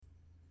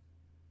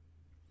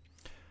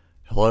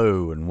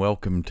Hello and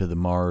welcome to the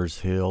Mars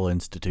Hill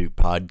Institute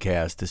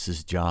podcast. This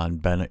is John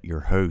Bennett, your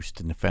host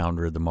and the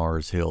founder of the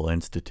Mars Hill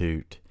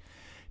Institute.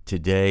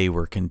 Today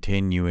we're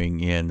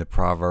continuing in the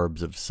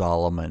Proverbs of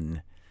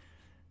Solomon,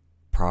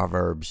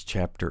 Proverbs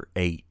chapter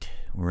 8.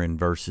 We're in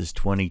verses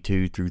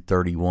 22 through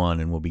 31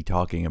 and we'll be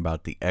talking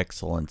about the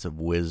excellence of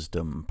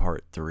wisdom,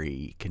 part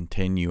 3,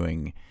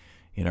 continuing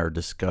in our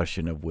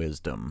discussion of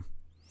wisdom.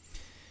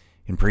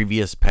 In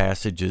previous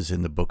passages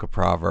in the book of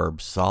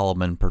Proverbs,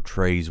 Solomon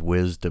portrays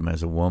wisdom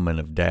as a woman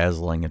of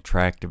dazzling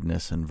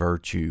attractiveness and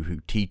virtue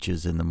who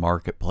teaches in the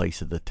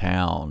marketplace of the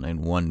town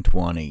in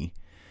 120,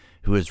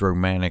 who is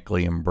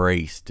romantically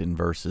embraced in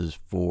verses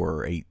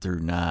 4, 8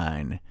 through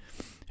 9,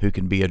 who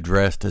can be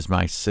addressed as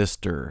my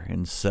sister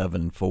in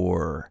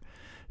 7:4,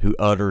 who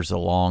utters a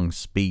long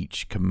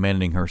speech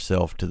commending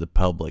herself to the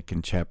public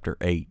in chapter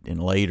 8,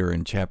 and later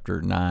in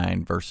chapter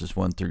 9, verses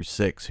 1 through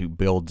 6, who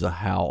builds a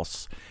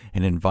house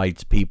and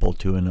invites people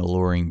to an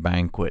alluring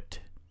banquet.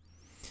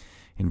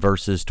 In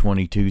verses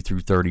 22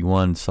 through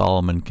 31,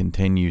 Solomon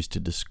continues to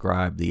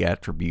describe the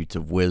attributes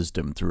of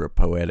wisdom through a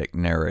poetic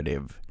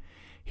narrative.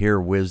 Here,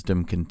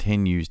 wisdom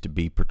continues to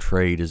be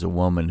portrayed as a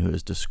woman who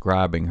is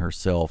describing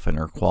herself and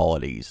her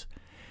qualities.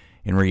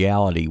 In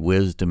reality,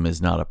 wisdom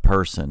is not a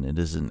person. It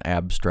is an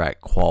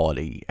abstract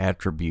quality,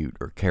 attribute,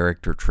 or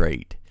character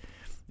trait.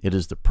 It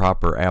is the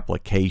proper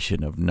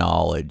application of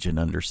knowledge and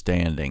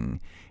understanding.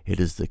 It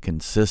is the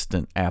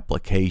consistent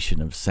application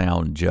of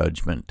sound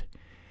judgment.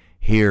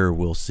 Here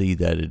we'll see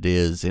that it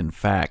is, in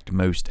fact,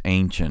 most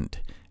ancient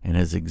and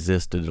has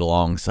existed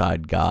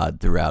alongside God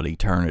throughout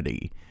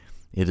eternity.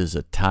 It is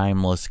a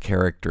timeless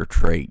character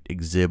trait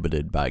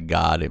exhibited by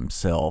God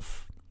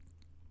Himself.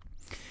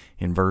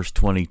 In verse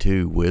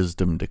 22,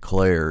 wisdom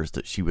declares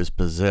that she was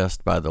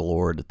possessed by the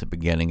Lord at the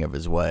beginning of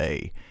His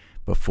way,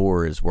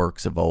 before His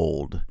works of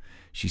old.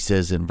 She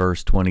says in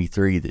verse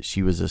 23 that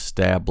she was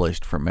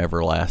established from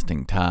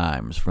everlasting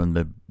times, from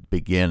the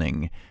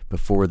beginning,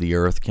 before the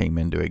earth came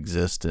into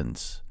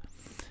existence.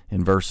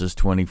 In verses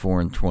 24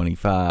 and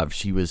 25,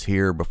 she was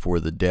here before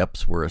the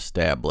depths were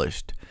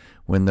established,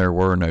 when there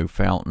were no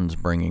fountains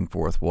bringing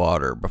forth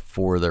water,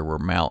 before there were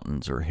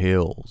mountains or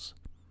hills.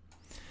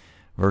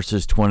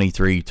 Verses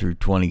 23 through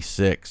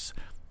 26,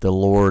 the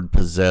Lord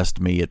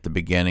possessed me at the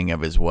beginning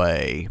of His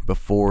way,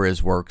 before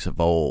His works of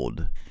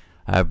old.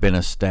 I have been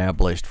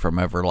established from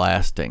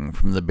everlasting,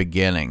 from the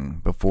beginning,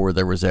 before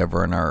there was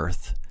ever an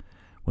earth.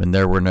 When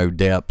there were no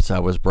depths, I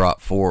was brought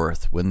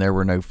forth, when there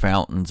were no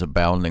fountains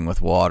abounding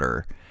with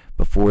water,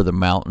 before the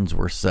mountains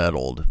were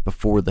settled,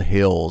 before the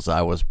hills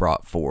I was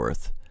brought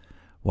forth.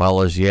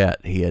 While as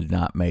yet He had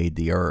not made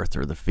the earth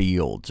or the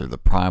fields or the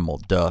primal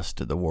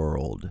dust of the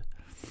world.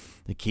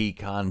 The key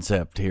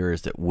concept here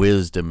is that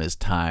wisdom is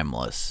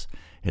timeless.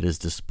 It is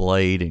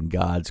displayed in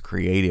God's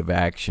creative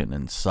action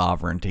and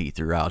sovereignty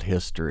throughout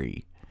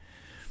history.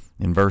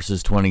 In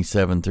verses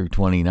 27 through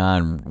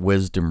 29,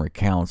 wisdom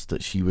recounts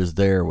that she was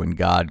there when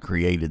God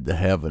created the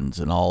heavens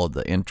and all of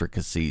the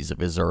intricacies of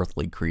His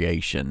earthly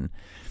creation,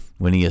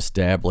 when He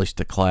established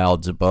the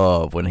clouds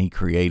above, when He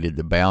created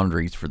the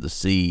boundaries for the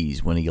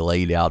seas, when He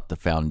laid out the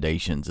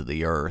foundations of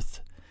the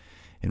earth.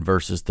 In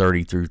verses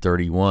 30 through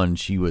 31,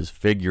 she was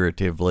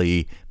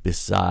figuratively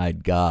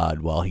beside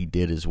God while He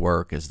did His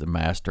work as the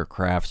master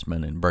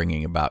craftsman in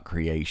bringing about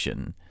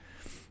creation.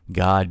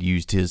 God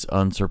used His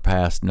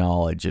unsurpassed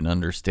knowledge and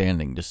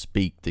understanding to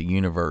speak the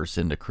universe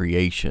into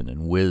creation,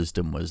 and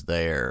wisdom was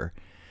there.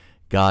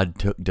 God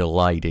took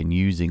delight in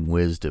using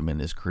wisdom in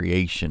His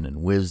creation,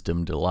 and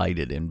wisdom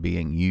delighted in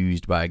being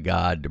used by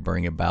God to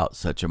bring about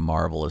such a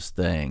marvelous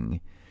thing.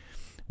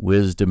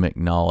 Wisdom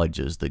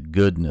acknowledges the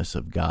goodness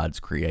of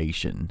God's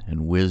creation,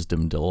 and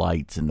wisdom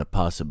delights in the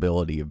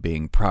possibility of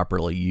being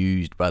properly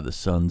used by the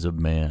sons of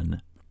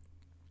men.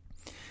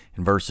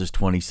 In verses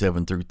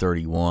 27 through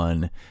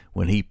 31,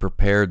 when He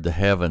prepared the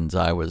heavens,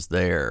 I was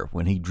there.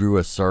 When He drew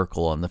a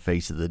circle on the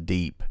face of the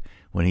deep,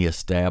 when He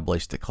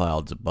established the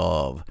clouds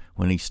above,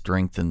 when He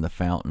strengthened the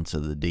fountains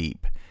of the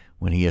deep,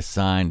 when He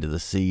assigned to the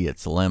sea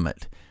its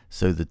limit,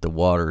 so that the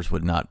waters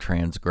would not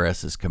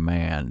transgress His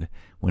command,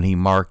 when He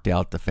marked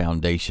out the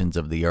foundations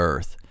of the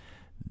earth.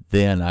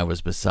 Then I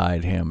was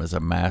beside Him as a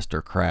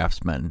master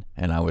craftsman,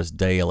 and I was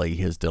daily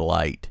His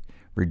delight,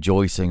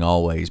 rejoicing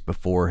always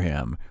before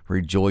Him,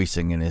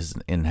 rejoicing in His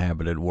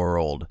inhabited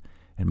world,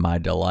 and my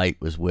delight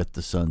was with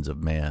the sons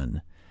of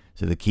men.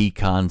 So the key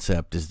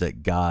concept is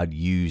that God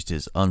used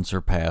His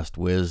unsurpassed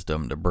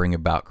wisdom to bring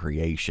about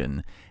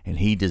creation, and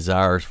He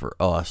desires for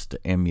us to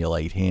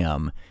emulate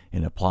Him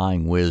in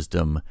applying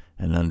wisdom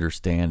and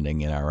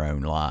understanding in our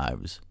own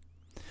lives.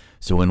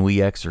 So when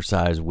we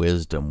exercise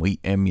wisdom, we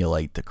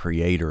emulate the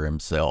Creator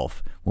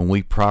Himself. When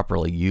we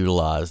properly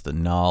utilize the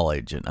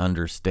knowledge and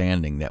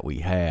understanding that we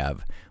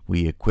have,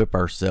 we equip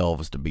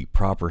ourselves to be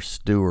proper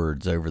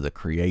stewards over the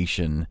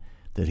creation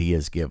that He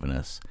has given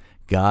us.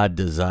 God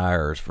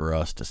desires for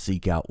us to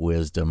seek out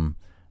wisdom,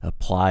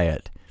 apply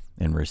it,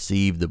 and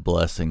receive the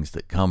blessings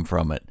that come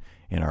from it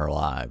in our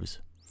lives.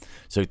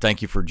 So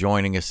thank you for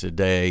joining us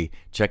today.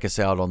 Check us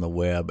out on the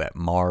web at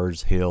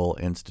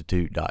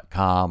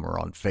marshillinstitute.com or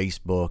on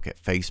Facebook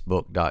at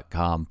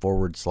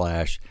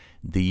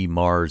facebook.com/The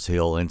Mars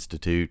Hill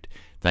Institute.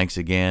 Thanks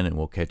again, and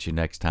we'll catch you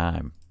next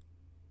time.